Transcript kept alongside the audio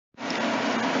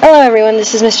Hello everyone,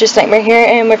 this is Mistress Nightmare here,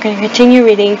 and we're going to continue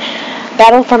reading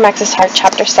Battle for Max's Heart,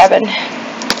 Chapter 7.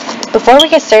 Before we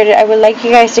get started, I would like you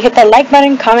guys to hit that like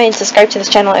button, comment, and subscribe to this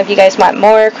channel if you guys want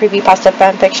more creepypasta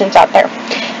fanfictions out there.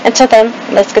 Until then,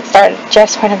 let's get started.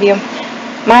 Jeff's point of view.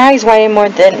 My eyes widened more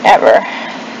than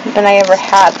I ever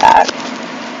had that.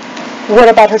 What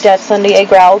about her dad, Cindy? I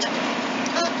growled.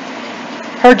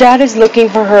 Her dad is looking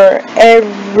for her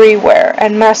everywhere,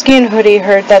 and Masky and Hoodie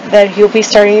heard that he'll be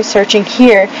starting searching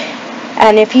here,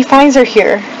 and if he finds her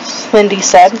here, Lindy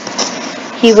said,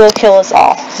 he will kill us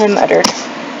all, I muttered.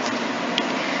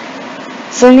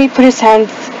 Cindy put his hands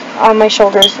on my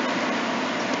shoulders.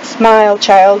 Smile,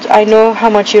 child, I know how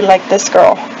much you like this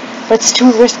girl, but it's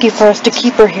too risky for us to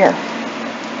keep her here,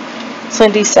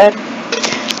 Cindy said.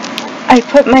 I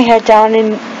put my head down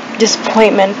in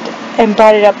disappointment and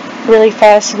brought it up really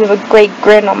fast with a great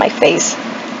grin on my face.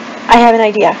 I have an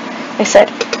idea, I said.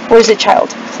 What is it, child?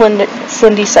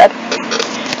 Slindy said.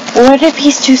 What if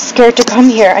he's too scared to come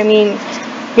here? I mean,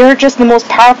 you're just the most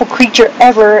powerful creature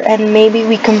ever, and maybe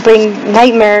we can bring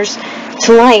nightmares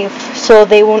to life so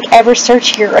they won't ever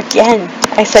search here again,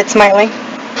 I said, smiling.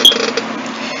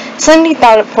 Slindy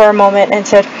thought for a moment and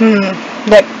said,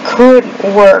 that could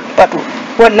work, but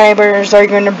what nightmares are you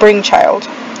going to bring, child?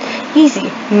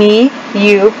 Easy. Me,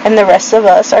 you, and the rest of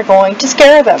us are going to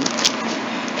scare them.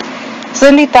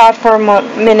 Cindy thought for a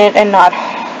minute and nodded.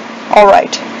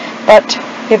 Alright, but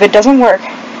if it doesn't work,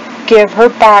 give her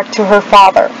back to her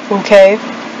father, okay?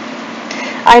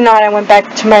 I nodded and went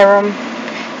back to my room.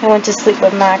 I went to sleep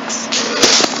with Max.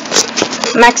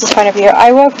 Max's point of view.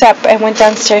 I woke up and went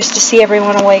downstairs to see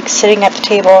everyone awake, sitting at the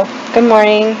table. Good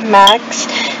morning, Max,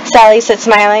 Sally said,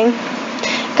 smiling.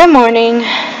 Good morning,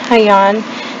 I yawned.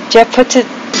 Jeff puts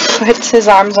his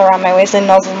arms around my waist and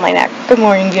nuzzled my neck. Good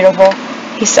morning, beautiful,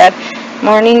 he said.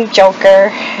 Morning, Joker,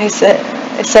 I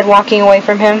said, walking away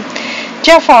from him.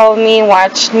 Jeff followed me and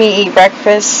watched me eat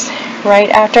breakfast. Right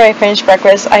after I finished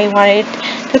breakfast, I wanted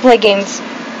to play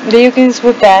video games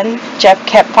with Ben. Jeff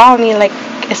kept following me like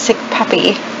a sick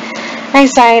puppy. I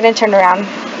sighed and turned around.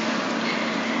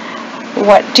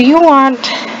 What do you want,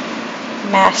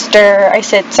 Master? I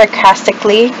said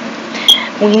sarcastically.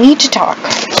 We need to talk.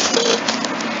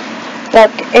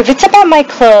 Look, if it's about my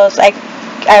clothes,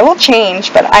 I will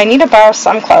change, but I need to borrow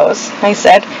some clothes, I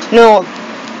said. No,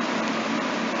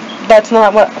 that's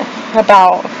not what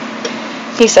about,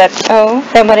 he said. Oh,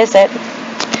 then what is it?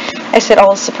 I said,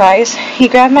 all surprised. He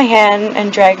grabbed my hand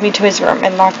and dragged me to his room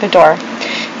and locked the door.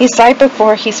 He sighed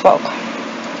before he spoke.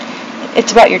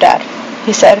 It's about your dad,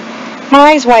 he said.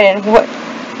 My eyes widened.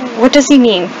 What does he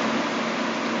mean?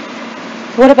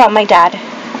 What about my dad?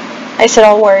 I said,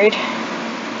 all worried.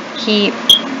 He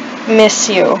miss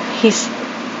you, he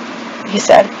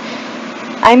said.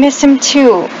 I miss him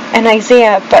too, and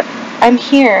Isaiah, but I'm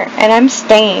here, and I'm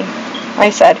staying,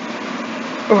 I said.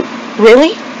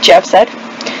 Really? Jeff said.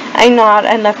 I nodded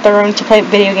and left the room to play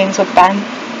video games with Ben.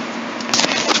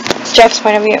 Jeff's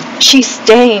point of view. She's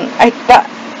staying. I thought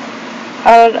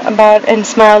about and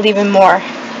smiled even more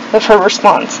with her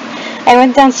response. I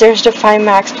went downstairs to find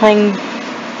Max playing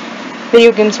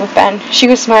video games with Ben. She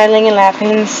was smiling and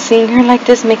laughing, and seeing her like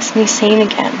this makes me sane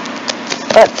again.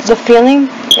 But the feeling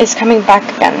is coming back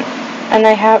again, and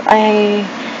I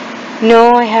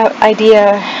know I have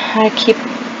idea how to keep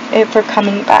it from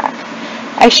coming back.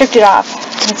 I shook it off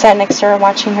and sat next to her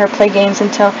watching her play games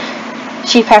until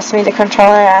she passed me the controller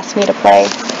and asked me to play.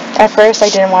 At first I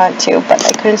didn't want to, but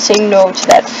I couldn't say no to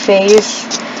that phase.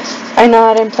 I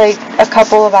nodded and played a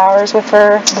couple of hours with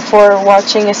her before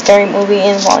watching a scary movie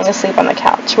and falling asleep on the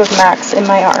couch with Max in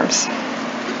my arms.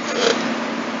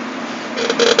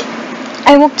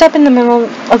 I woke up in the middle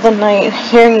of the night,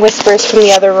 hearing whispers from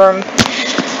the other room.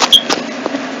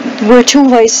 There were two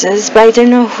voices, but I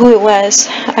didn't know who it was.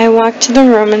 I walked to the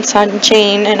room and saw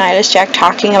Jane and Ida's Jack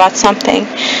talking about something.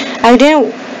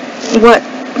 What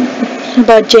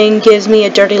about Jane gives me a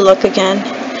dirty look again.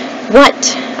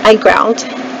 What? I growled.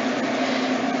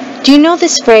 Do you know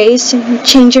this phrase,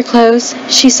 change your clothes?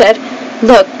 She said.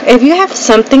 Look, if you have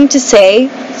something to say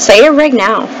it right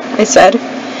now, I said.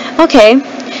 Okay,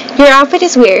 your outfit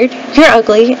is weird, you're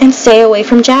ugly, and stay away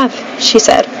from Jeff, she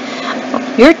said.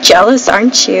 You're jealous,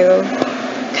 aren't you?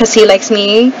 'Cause he likes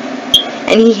me,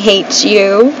 and he hates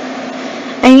you.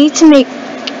 I need to make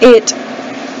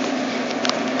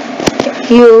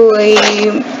you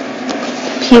a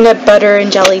peanut butter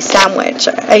and jelly sandwich,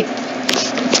 I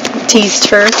teased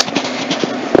her.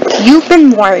 You've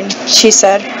been warned, she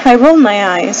said. I rolled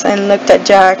my eyes and looked at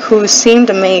Jack, who seemed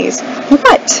amazed.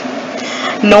 What?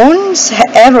 No one's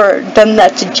ever done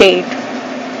that to Jade.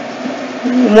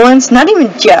 Once, not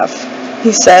even Jeff,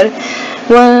 he said.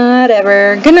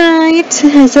 Whatever. Good night.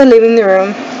 I said, leaving the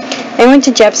room. I went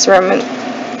to Jeff's room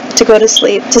to go to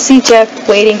sleep, to see Jeff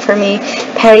waiting for me,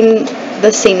 patting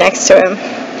the seat next to him.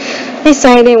 I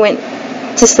sighed and went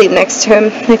to sleep next to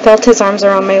him. I felt his arms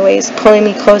around my waist, pulling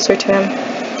me closer to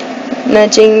him,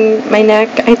 nudging my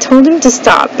neck. I told him to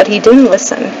stop, but he didn't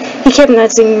listen. He kept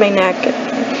nudging my neck.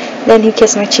 Then he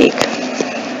kissed my cheek.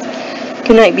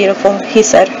 Good night, beautiful, he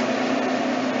said.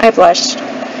 I blushed.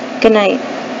 Good night,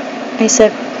 I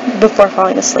said before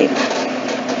falling asleep.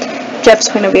 Jeff's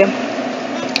point of view.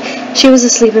 She was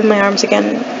asleep in my arms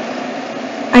again.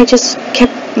 I just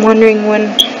kept wondering when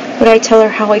would I tell her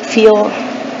how I feel.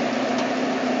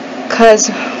 'Cause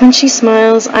when she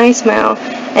smiles, I smile,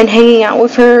 and hanging out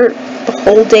with her the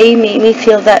whole day made me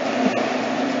feel that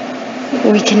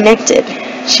we connected.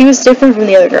 She was different from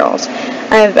the other girls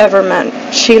I have ever met.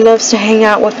 She loves to hang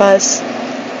out with us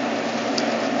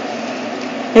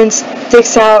and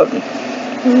sticks out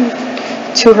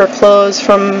to her clothes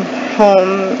from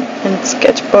home and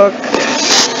sketchbook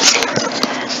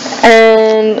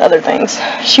and other things.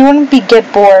 She wouldn't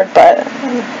get bored,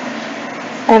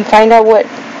 and find out what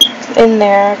in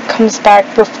there comes back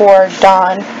before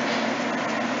dawn.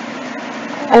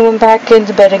 I went back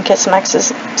into bed and kissed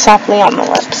Max's softly on the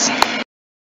lips.